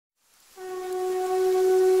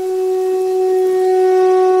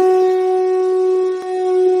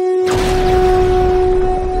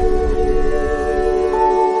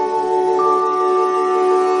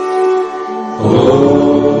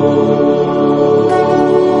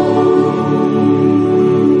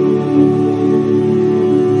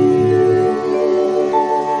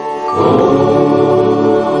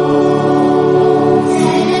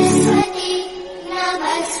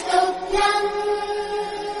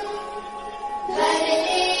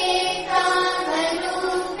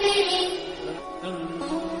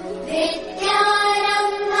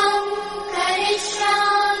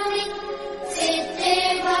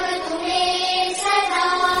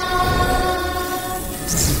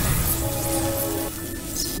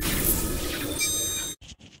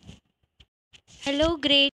Hello,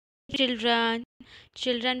 great children.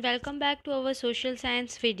 Children, welcome back to our social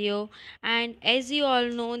science video. And as you all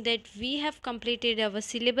know that we have completed our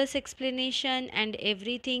syllabus explanation and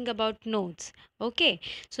everything about notes. Okay,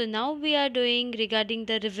 so now we are doing regarding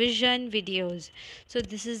the revision videos. So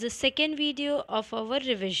this is the second video of our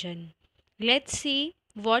revision. Let's see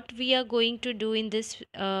what we are going to do in this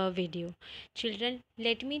video. Children,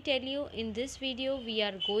 let me tell you, in this video we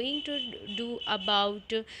are going to do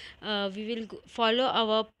about we will follow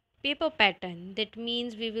our paper pattern. That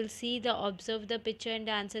means we will see the observe the picture and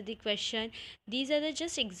answer the question. These are the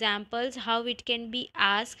just examples how it can be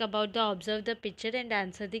asked about the observe the picture and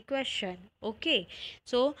answer the question. Okay,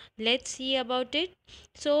 so let's see about it.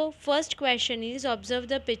 So first question is observe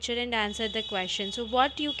the picture and answer the question. So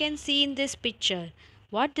what you can see in this picture,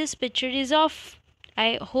 what this picture is of,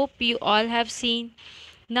 I hope you all have seen.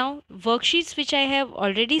 Now worksheets which I have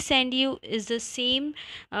already sent you is the same.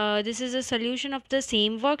 This is a solution of the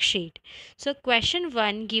same worksheet. So question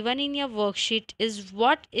 1 given in your worksheet is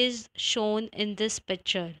what is shown in this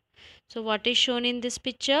picture. So what is shown in this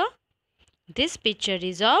picture? This picture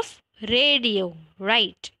is of radio,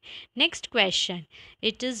 right? Next question.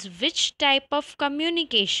 It is which type of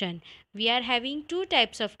communication? We are having two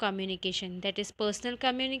types of communication, that is personal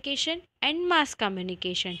communication and mass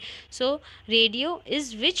communication. So radio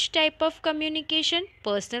is which type of communication?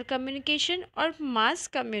 Personal communication or mass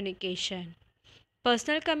communication?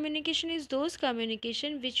 Personal communication is those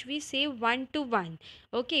communication which we say one to one.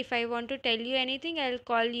 Okay, if I want to tell you anything, I'll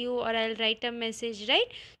call you or I'll write a message, right?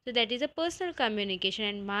 So that is a personal communication.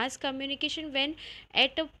 And mass communication, when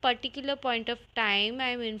at a particular point of time I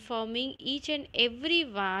am informing each and every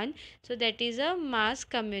one, so that is a mass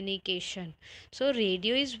communication. So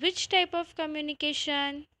radio is which type of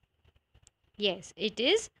communication? Yes, it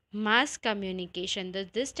is mass communication.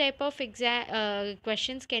 This type of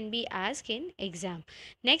questions can be asked in exam.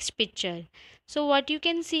 Next picture. So what you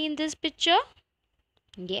can see in this picture?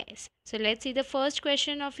 Yes. So let's see the first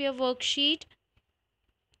question of your worksheet.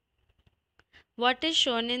 What is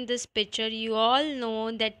shown in this picture? You all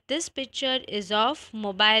know that this picture is of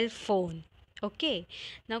mobile phone. Okay,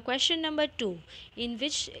 now question number 2, in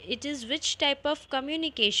which it is which type of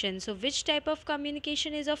communication? So which type of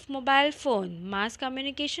communication is of mobile phone? Mass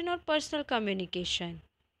communication or personal communication?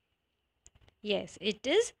 Yes, it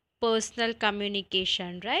is personal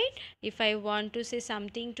communication, right? If I want to say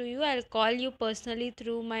something to you, I'll call you personally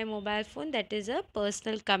through my mobile phone. That is a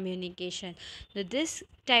personal communication. So this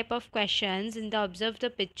type of questions in the observe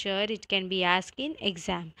the picture, it can be asked in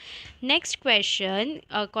exam. Next question,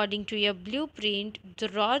 according to your blueprint,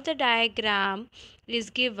 draw the diagram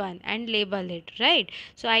is given and label it, right?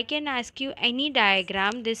 So I can ask you any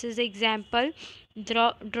diagram. This is example.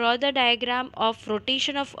 Draw the diagram of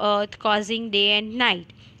rotation of earth causing day and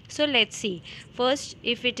night. So let's see. First,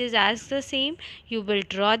 if it is asked the same, you will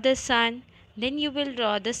draw the sun, then you will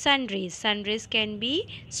draw the sun rays. Sun rays can be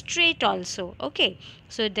straight also. Okay,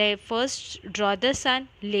 so they first draw the sun,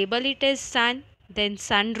 label it as sun, then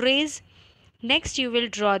sun rays. Next you will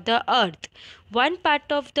draw the earth. One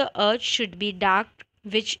part of the earth should be dark,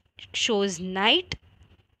 which shows night.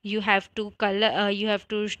 You have to you have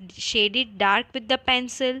to shade it dark with the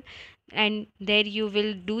pencil, and there you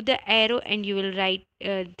will do the arrow and you will write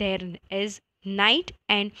there as night.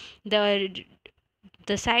 And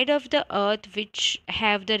the side of the earth which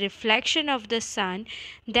have the reflection of the sun,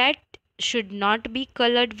 that should not be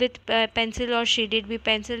colored with pencil or shaded with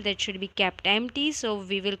pencil, that should be kept empty, so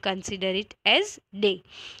we will consider it as day.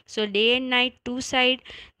 So day and night two side,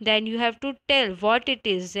 then you have to tell what it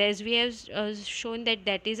is, as we have shown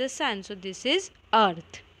that is a sun, so this is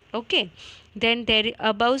earth. Okay, then there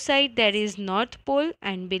above side there is north pole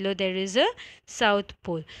and below there is a south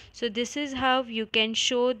pole. So this is how you can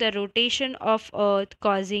show the rotation of earth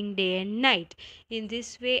causing day and night. In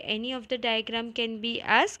this way any of the diagram can be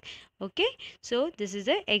asked. Okay, so this is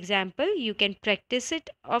an example. You can practice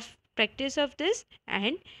of this,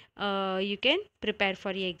 and you can prepare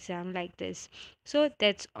for your exam like this. So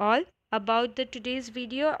that's all about the today's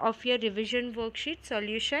video of your revision worksheet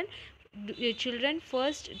solution. Your children,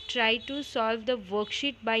 first try to solve the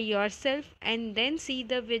worksheet by yourself and then see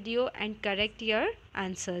the video and correct your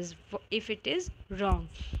answers if it is wrong.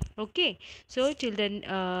 Okay, so children,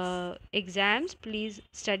 exams, please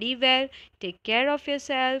study well, take care of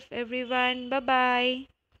yourself everyone. Bye bye.